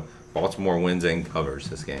to. So Baltimore wins and covers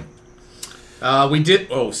this game.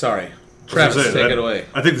 Sorry. Travis, take it away.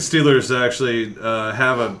 I think the Steelers actually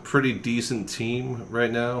have a pretty decent team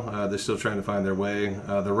right now. They're still trying to find their way.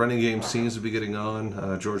 The running game seems to be getting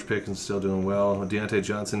on. George Pickens still doing well. Deontay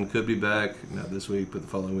Johnson could be back, not this week, but the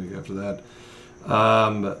following week after that.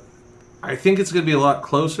 I think it's going to be a lot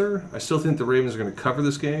closer. I still think the Ravens are going to cover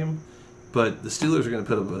this game, but the Steelers are going to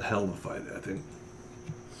put up a hell of a fight, I think.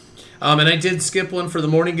 And I did skip one for the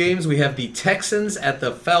morning games. We have the Texans at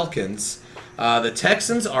the Falcons. The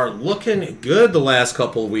Texans are looking good the last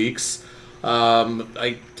couple weeks.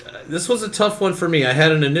 This was a tough one for me. I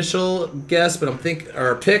had an initial guess, but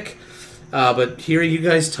pick. But hearing you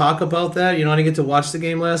guys talk about that, I didn't get to watch the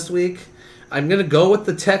game last week. I'm going to go with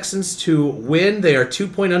the Texans to win. They are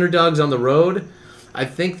 2-point underdogs on the road. I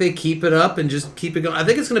think they keep it up and just keep it going. I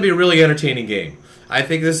think it's going to be a really entertaining game. I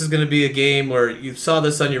think this is going to be a game where you saw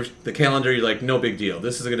this on the calendar, you're like, no big deal.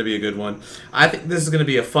 This is going to be a good one. I think this is going to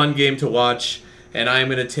be a fun game to watch, and I'm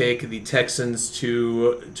going to take the Texans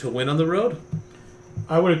to win on the road.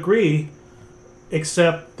 I would agree,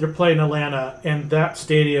 except they're playing Atlanta, and that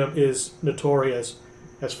stadium is notorious.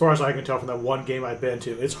 As far as I can tell from that one game I've been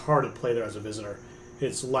to, it's hard to play there as a visitor.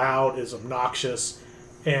 It's loud, it's obnoxious,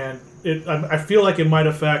 and I feel like it might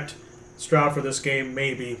affect Stroud for this game,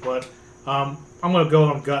 maybe, but I'm going to go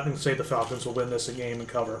on gut and say the Falcons will win this game and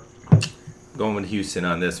cover. Going with Houston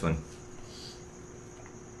on this one.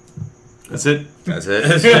 That's it? That's it?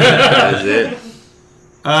 That's it?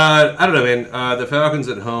 I don't know, man. The Falcons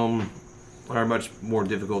at home are a much more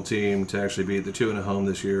difficult team to actually beat. They're 2-0 at home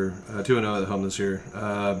this year. 2-0 at home this year.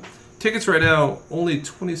 Tickets right now, only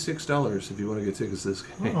 $26 if you want to get tickets this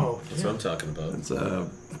game. Oh, That's what I'm talking about. It's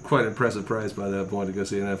quite an impressive price by that point to go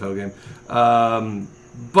see an NFL game.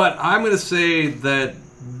 But I'm going to say that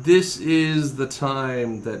this is the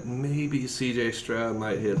time that maybe C.J. Stroud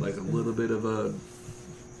might hit like a little bit of a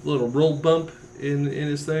little roll bump in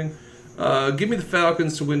his thing. Give me the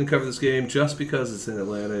Falcons to win and cover this game just because it's in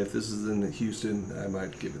Atlanta. If this is in Houston, I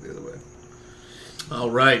might give it the other way. All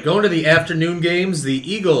right, going to the afternoon games. The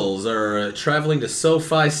Eagles are traveling to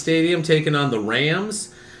SoFi Stadium, taking on the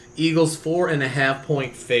Rams. Eagles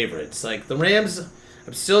 4.5-point favorites. Like the Rams,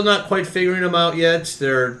 I'm still not quite figuring them out yet.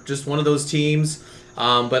 They're just one of those teams.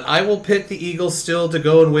 But I will pick the Eagles still to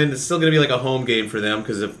go and win. It's still going to be like a home game for them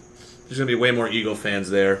because there's going to be way more Eagle fans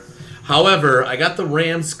there. However, I got the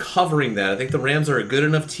Rams covering that. I think the Rams are a good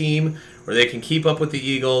enough team where they can keep up with the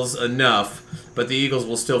Eagles enough, but the Eagles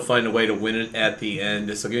will still find a way to win it at the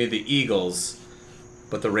end. So give me the Eagles,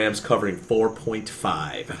 but the Rams covering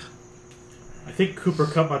 4.5. I think Cooper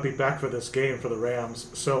Kupp might be back for this game for the Rams.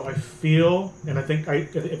 So I feel, and I think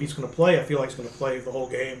if he's going to play, I feel like he's going to play the whole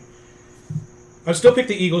game. I still pick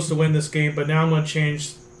the Eagles to win this game, but now I'm going to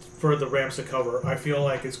change for the Rams to cover. I feel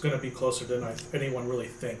like it's going to be closer than anyone really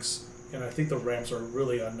thinks. And I think the Rams are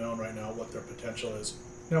really unknown right now what their potential is.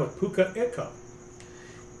 Now with Puka and Kupp.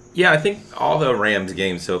 Yeah, I think all the Rams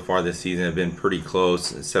games so far this season have been pretty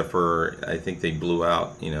close, except for I think they blew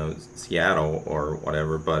out, Seattle or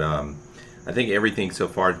whatever. But I think everything so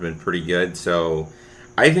far has been pretty good. So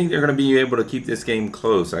I think they're going to be able to keep this game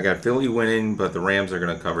close. I got Philly winning, but the Rams are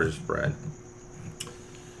going to cover the spread.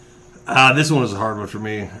 This one was a hard one for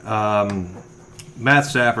me. Matt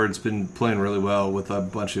Stafford's been playing really well with a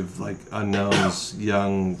bunch of unknowns,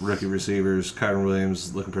 young rookie receivers. Kyron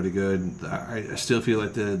Williams looking pretty good. I still feel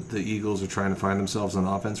like the Eagles are trying to find themselves on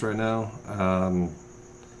offense right now.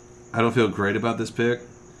 I don't feel great about this pick,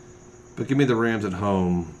 but give me the Rams at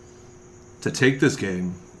home to take this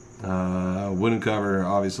game. Win and cover,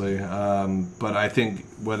 obviously. But I think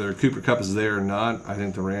whether Cooper Kupp is there or not, I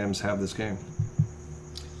think the Rams have this game.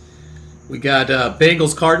 We got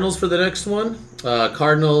Bengals-Cardinals for the next one.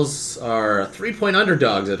 Cardinals are 3-point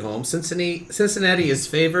underdogs at home. Cincinnati is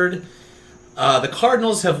favored. The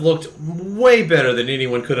Cardinals have looked way better than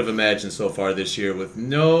anyone could have imagined so far this year with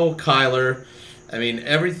no Kyler. I mean,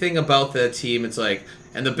 everything about that team, it's like...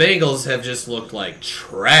 And the Bengals have just looked like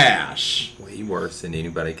trash. Way worse than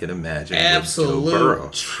anybody could imagine.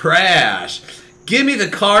 Absolute trash. Give me the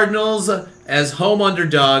Cardinals as home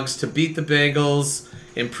underdogs to beat the Bengals.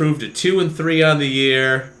 Improved to 2-3 on the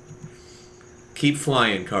year. Keep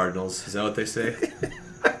flying, Cardinals. Is that what they say?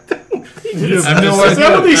 Is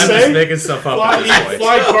that what they say? I'm just making stuff up.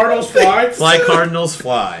 Fly Cardinals, fly. Fly Cardinals,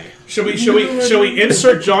 fly. Should we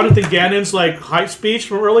insert Jonathan Gannon's hype speech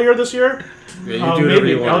from earlier this year? Yeah, you do whatever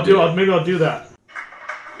you want to do. Maybe I'll do that.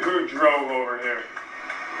 Who drove over here?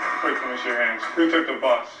 Quick, let me see your hands. Who took the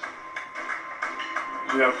bus?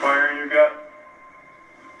 Did you have fire in your gut?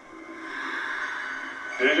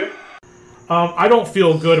 Did you? I don't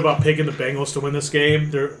feel good about picking the Bengals to win this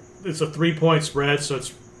game. It's a 3-point spread, so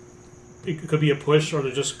it could be a push, or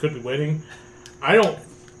they just could be winning.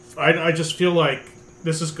 I just feel like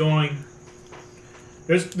this is going.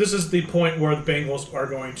 This is the point where the Bengals are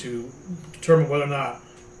going to determine whether or not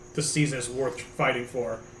this season is worth fighting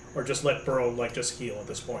for, or just let Burrow just heal at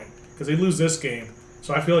this point. Because they lose this game,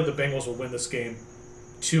 so I feel like the Bengals will win this game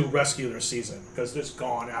to rescue their season, because it's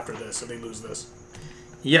gone after this, and they lose this.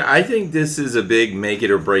 Yeah, I think this is a big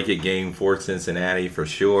make-it-or-break-it game for Cincinnati for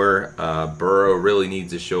sure. Burrow really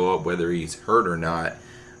needs to show up whether he's hurt or not.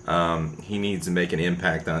 He needs to make an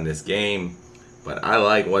impact on this game. But I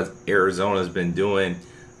like what Arizona's been doing,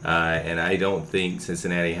 and I don't think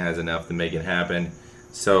Cincinnati has enough to make it happen.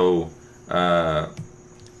 So,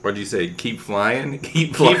 what'd you say? Keep flying?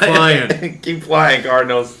 Keep flying. Keep flying,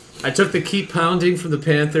 Cardinals. I took the keep pounding from the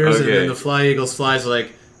Panthers, and Okay. then the Fly Eagles flies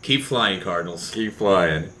like, keep flying, Cardinals. Keep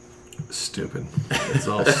flying. Stupid. It's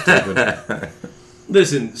all stupid.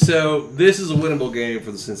 Listen, so this is a winnable game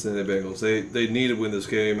for the Cincinnati Bengals. They need to win this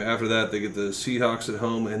game. After that, they get the Seahawks at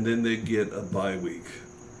home, and then they get a bye week.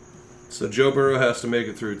 So Joe Burrow has to make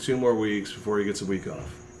it through 2 more weeks before he gets a week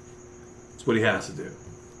off. That's what he has to do.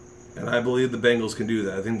 And I believe the Bengals can do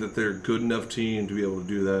that. I think that they're a good enough team to be able to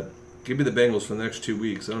do that. Give me the Bengals for the next 2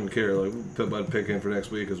 weeks. I don't care. Like, we'll put my pick in for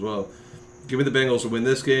next week as well. Give me the Bengals to win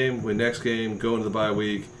this game, win next game, go into the bye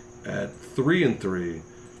week at 3-3.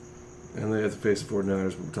 And they have to face the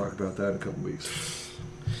 49ers. We'll talk about that in a couple weeks.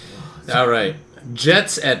 All right.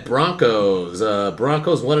 Jets at Broncos.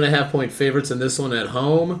 Broncos 1.5-point favorites in this one at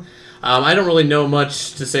home. I don't really know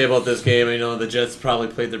much to say about this game. I know the Jets probably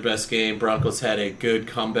played their best game. Broncos had a good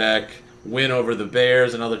comeback win over the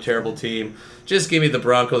Bears, another terrible team. Just give me the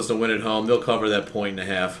Broncos to win at home. They'll cover that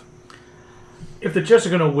 1.5. If the Jets are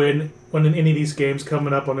going to win one in any of these games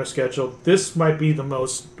coming up on their schedule, this might be the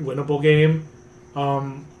most winnable game.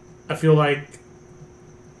 I feel like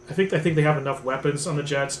I think they have enough weapons on the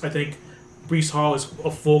Jets. I think Breece Hall is a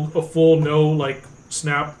full no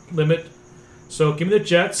snap limit. So give me the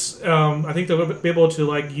Jets. I think they'll be able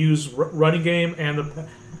to use running game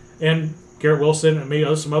and Garrett Wilson and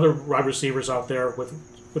maybe some other wide receivers out there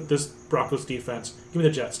with this Broncos defense. Give me the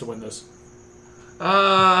Jets to win this.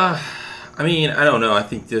 I mean, I don't know. I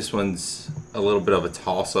think this one's a little bit of a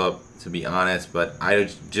toss-up, to be honest. But I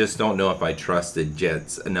just don't know if I trust the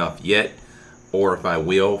Jets enough yet, or if I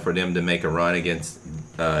will for them to make a run against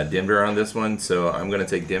Denver on this one. So I'm going to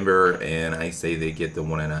take Denver, and I say they get the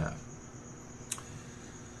 1.5.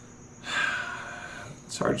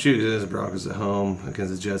 It's hard to choose. The Broncos at home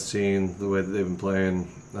against the Jets team, the way that they've been playing.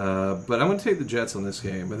 But I'm going to take the Jets on this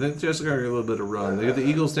game. I think the Jets are going to get a little bit of run. They get the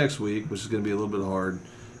Eagles next week, which is going to be a little bit hard.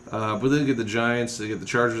 But they get the Giants, they get the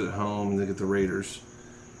Chargers at home, and they get the Raiders.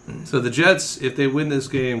 So the Jets, if they win this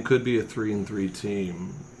game, could be a 3-3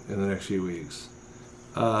 team in the next few weeks.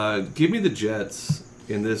 Give me the Jets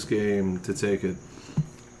in this game to take it.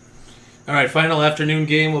 All right, final afternoon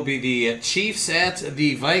game will be the Chiefs at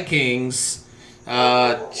the Vikings.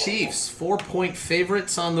 Chiefs, 4-point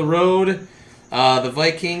favorites on the road. The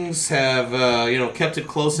Vikings have kept it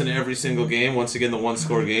close in every single game. Once again, the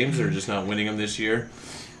one-score games, they're just not winning them this year.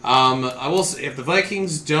 I will say, if the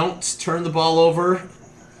Vikings don't turn the ball over,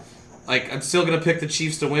 I'm still going to pick the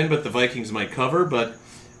Chiefs to win, but the Vikings might cover. But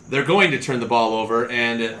they're going to turn the ball over,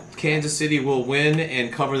 and Kansas City will win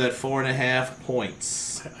and cover that 4.5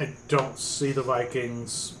 points. I don't see the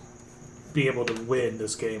Vikings be able to win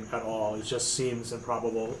this game at all. It just seems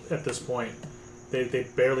improbable at this point. They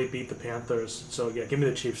barely beat the Panthers. So, yeah, give me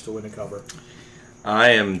the Chiefs to win and cover. I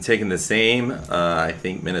am taking the same. I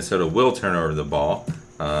think Minnesota will turn over the ball,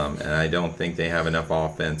 and I don't think they have enough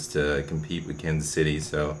offense to compete with Kansas City.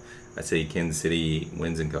 So I say Kansas City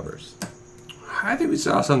wins and covers. I think we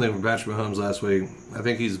saw something from Patrick Mahomes last week. I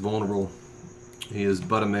think he's vulnerable. He is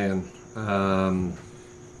but a man.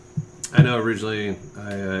 I know originally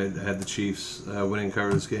I had the Chiefs winning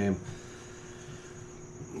cover this game.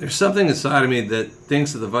 There's something inside of me that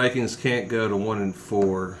thinks that the Vikings can't go to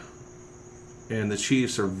 1-4, and the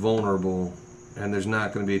Chiefs are vulnerable, and there's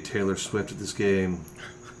not going to be a Taylor Swift at this game.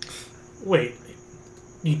 Wait,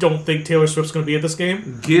 you don't think Taylor Swift's going to be at this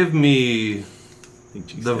game? Give me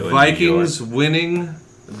the Vikings winning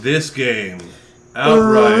this game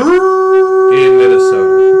outright in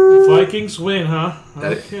Minnesota. Vikings win, huh?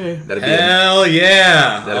 Okay. Hell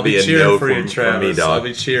yeah! That'll I'll be be a cheering no for you, for Travis. me, dog. I'll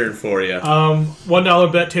be cheering for you.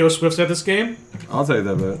 $1 bet Taylor Swift's at this game? I'll take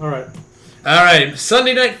that bet. All right. All right,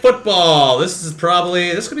 Sunday Night Football. This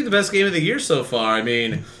could be the best game of the year so far. I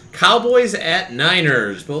mean, Cowboys at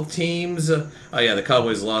Niners. Both teams. The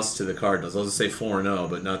Cowboys lost to the Cardinals. I'll just say 4-0,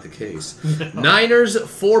 but not the case. Niners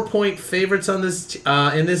 4-point favorites on this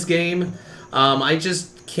in this game. I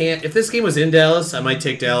just can't. If this game was in Dallas, I might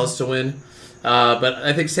take Dallas to win. But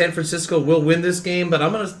I think San Francisco will win this game. But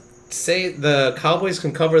I'm gonna say the Cowboys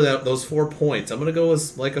can cover those 4 points. I'm gonna go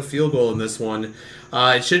with a field goal in this one.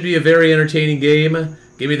 It should be a very entertaining game.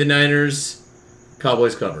 Give me the Niners.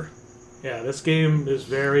 Cowboys cover. Yeah, this game is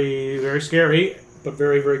very, very scary, but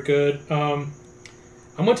very, very good. I'm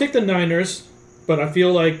going to take the Niners, but I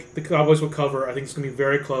feel like the Cowboys will cover. I think it's going to be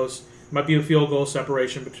very close. Might be a field goal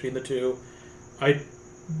separation between the two. I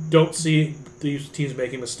don't see these teams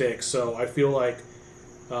making mistakes, so I feel like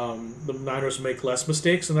The Niners make less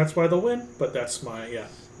mistakes, and that's why they'll win. But that's I'm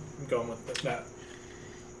going with that.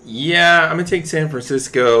 Yeah, I'm going to take San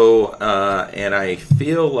Francisco, and I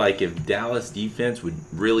feel like if Dallas defense would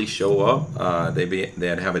really show up,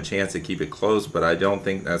 they'd have a chance to keep it close, but I don't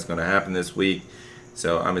think that's going to happen this week.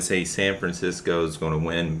 So I'm going to say San Francisco is going to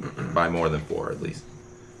win by more than 4 at least.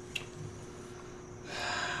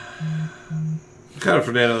 Kind of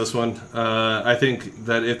Fernando this one. I think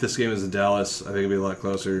that if this game is in Dallas, I think it'd be a lot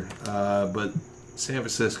closer. But San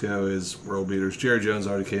Francisco is world beaters. Jerry Jones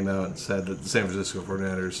already came out and said that the San Francisco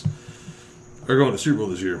 49ers are going to Super Bowl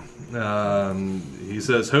this year. He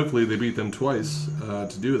says hopefully they beat them twice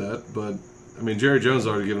to do that. But, I mean, Jerry Jones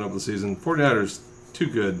already given up the season. 49ers, too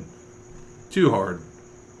good. Too hard.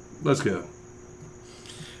 Let's go.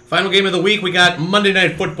 Final game of the week, we got Monday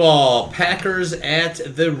Night Football. Packers at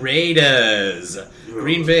the Raiders.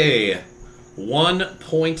 Green Bay,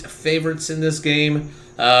 1-point favorites in this game.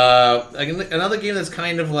 Another game that's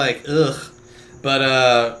kind of like, ugh. But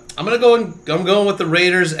I'm going with the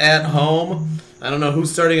Raiders at home. I don't know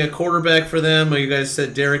who's starting a quarterback for them. You guys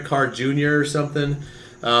said Derek Carr Jr. or something.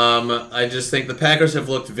 I just think the Packers have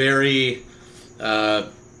looked very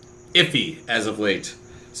iffy as of late.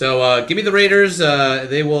 So give me the Raiders.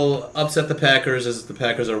 They will upset the Packers as the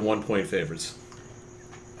Packers are 1-point favorites.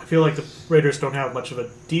 I feel like the Raiders don't have much of a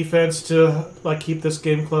defense to keep this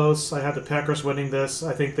game close. I have the Packers winning this.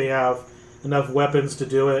 I think they have enough weapons to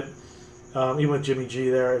do it. Even with Jimmy G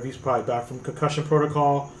there, if he's probably back from concussion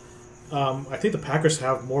protocol. I think the Packers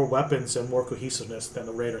have more weapons and more cohesiveness than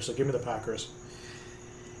the Raiders. So give me the Packers.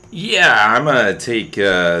 Yeah, I'm going to take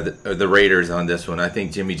the Raiders on this one. I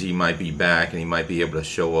think Jimmy G might be back and he might be able to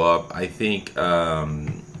show up. I think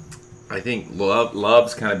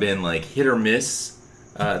Love's kind of been like hit or miss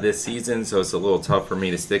this season, so it's a little tough for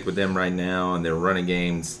me to stick with them right now and their running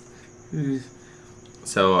games.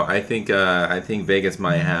 So I think Vegas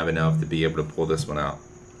might have enough to be able to pull this one out.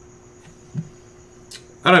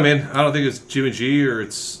 I don't know, man. I don't think it's Jimmy G or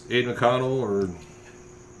it's Aiden O'Connell or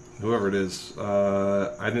whoever it is.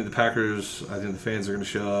 I think the Packers, I think the fans are going to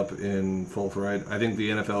show up in full fright. I think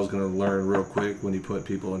the NFL is going to learn real quick when you put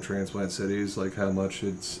people in transplant cities, like how much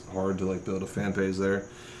it's hard to build a fan base there.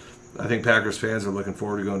 I think Packers fans are looking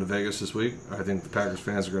forward to going to Vegas this week. I think the Packers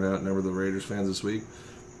fans are going to outnumber the Raiders fans this week.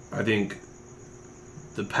 I think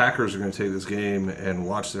the Packers are going to take this game and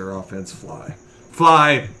watch their offense fly.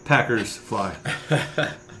 Fly, Packers, fly.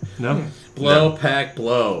 No? Blow, pack,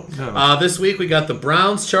 blow. No. This week we got the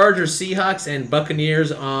Browns, Chargers, Seahawks, and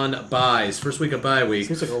Buccaneers on byes. First week of bye week.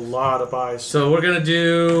 Seems like a lot of byes. So we're gonna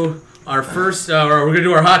do our first, we're gonna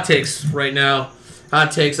do our hot takes right now.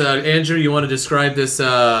 Hot takes. Andrew, you want to describe this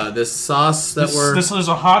this sauce that This is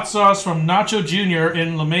a hot sauce from Nacho Jr.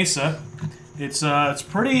 in La Mesa. It's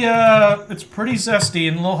pretty zesty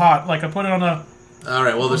and a little hot. Like I put it on a. All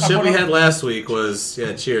right. Well, the shit we had last week was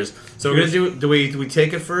cheers. So we're gonna do we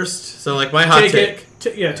take it first? So my hot take.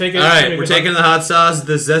 Take it. All right, we're taking the hot sauce,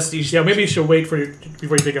 the zesty. Yeah, maybe you should wait before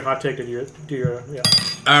you take a hot take to do your.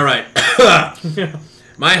 All right.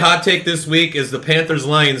 My hot take this week is the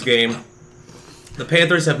Panthers-Lions game. The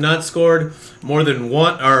Panthers have not scored more than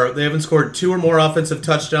one, or they haven't scored 2 or more offensive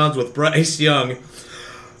touchdowns with Bryce Young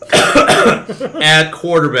at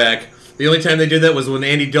quarterback. The only time they did that was when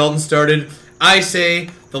Andy Dalton started. I say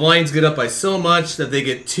the Lions get up by so much that they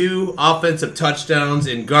get 2 offensive touchdowns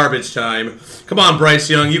in garbage time. Come on, Bryce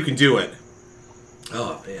Young, you can do it.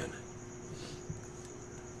 Oh, man.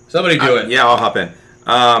 Somebody do it. Yeah, I'll hop in.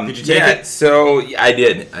 Did you take it? So I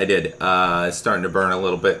did. It's starting to burn a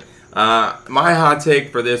little bit. My hot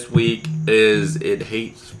take for this week is it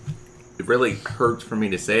really hurts for me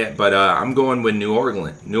to say it, but I'm going with New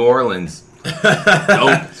Orleans.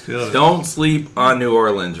 Don't sleep on New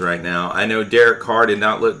Orleans right now. I know Derek Carr did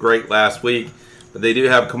not look great last week, but they do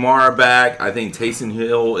have Kamara back. I think Taysom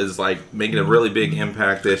Hill is making a really big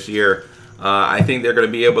impact this year. I think they're going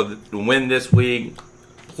to be able to win this week.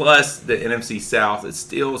 Plus, the NFC South is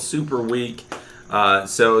still super weak.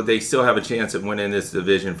 So they still have a chance at winning this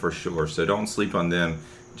division for sure. So don't sleep on them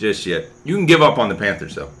just yet. You can give up on the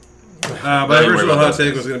Panthers, though. My original hot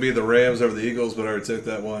take was going to be the Rams over the Eagles, but I already took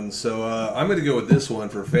that one. So I'm going to go with this one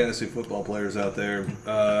for fantasy football players out there.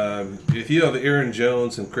 If you have Aaron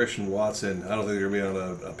Jones and Christian Watson, I don't think they're going to be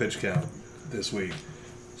on a pitch count this week.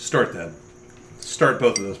 Start them. Start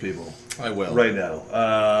both of those people. I will. Right now.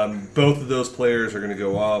 Both of those players are going to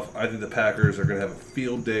go off. I think the Packers are going to have a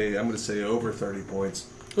field day. I'm going to say over 30 points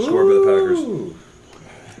scored by the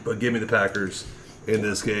Packers. But give me the Packers in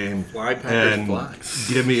this game. Fly, Packers, and fly.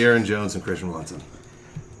 give me Aaron Jones and Christian Watson.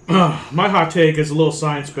 My hot take is a little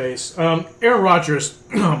science-based. Aaron Rodgers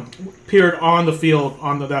appeared on the field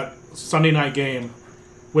on that Sunday night game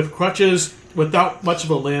with crutches, without much of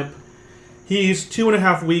a limp. He's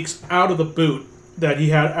 2.5 weeks out of the boot that he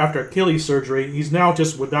had after Achilles surgery. He's now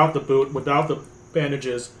just without the boot, without the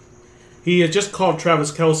bandages. He has just called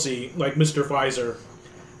Travis Kelce like Mr. Pfizer.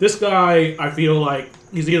 This guy, I feel like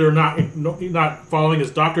he's either not following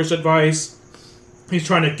his doctor's advice. He's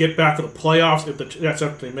trying to get back to the playoffs if the Jets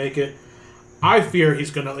actually make it. I fear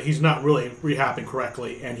he's not really rehabbing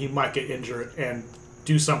correctly, and he might get injured and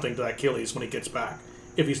do something to Achilles when he gets back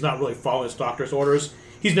if he's not really following his doctor's orders.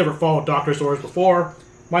 He's never followed doctor's orders before.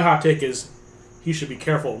 My hot take is he should be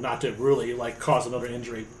careful not to really cause another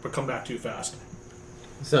injury or come back too fast.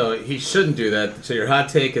 So he shouldn't do that. So your hot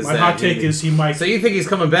take is My hot take is he might. So you think he's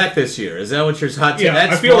coming back this year? Is that what your hot take? Yeah,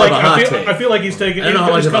 That's I feel more like of a hot take. I feel like he's taking. I don't know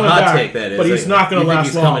how much of a hot take that is. But he's not going to last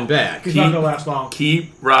he's long. Coming back. He's not going to last long.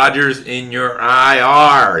 Keep Rodgers in your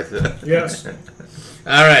IR. Yes.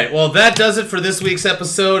 All right. Well, that does it for this week's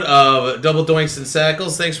episode of Double Doinks and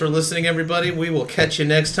Sackles. Thanks for listening, everybody. We will catch you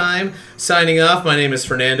next time. Signing off. My name is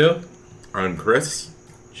Fernando. I'm Chris.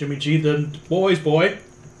 Jimmy G, the boys boy.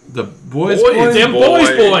 The boys boy? Dem boys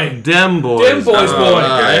boy. Dem boys. Dem boys boy.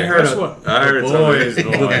 I heard That's it. what. I heard Boys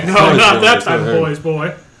something. boy. No, not that type of boys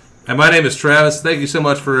boy. And my name is Travis. Thank you so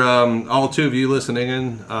much for all two of you listening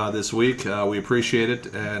in this week. We appreciate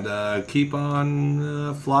it. And keep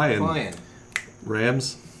on flying.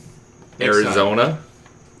 Rams. Arizona.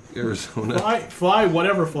 Fly,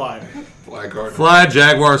 whatever fly. Fly,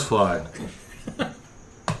 Jaguars, fly.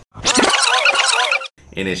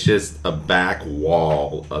 And it's just a back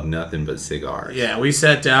wall of nothing but cigars. Yeah, we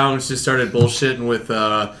sat down and just started bullshitting with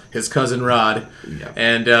his cousin Rod,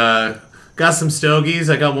 and got some stogies.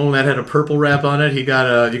 I got one that had a purple wrap on it. You got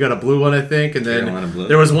a blue one, I think, and then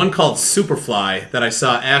there was one called Superfly that I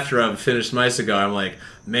saw after I finished my cigar. I'm like,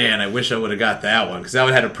 man, I wish I would have got that one because that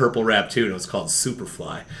one had a purple wrap too, and it was called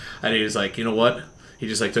Superfly. And he was like, you know what? He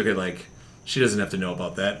just took it she doesn't have to know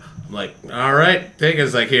about that. I'm like, all right. Take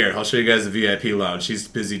it. Here, I'll show you guys the VIP lounge. She's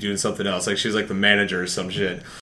busy doing something else. She was the manager or some shit.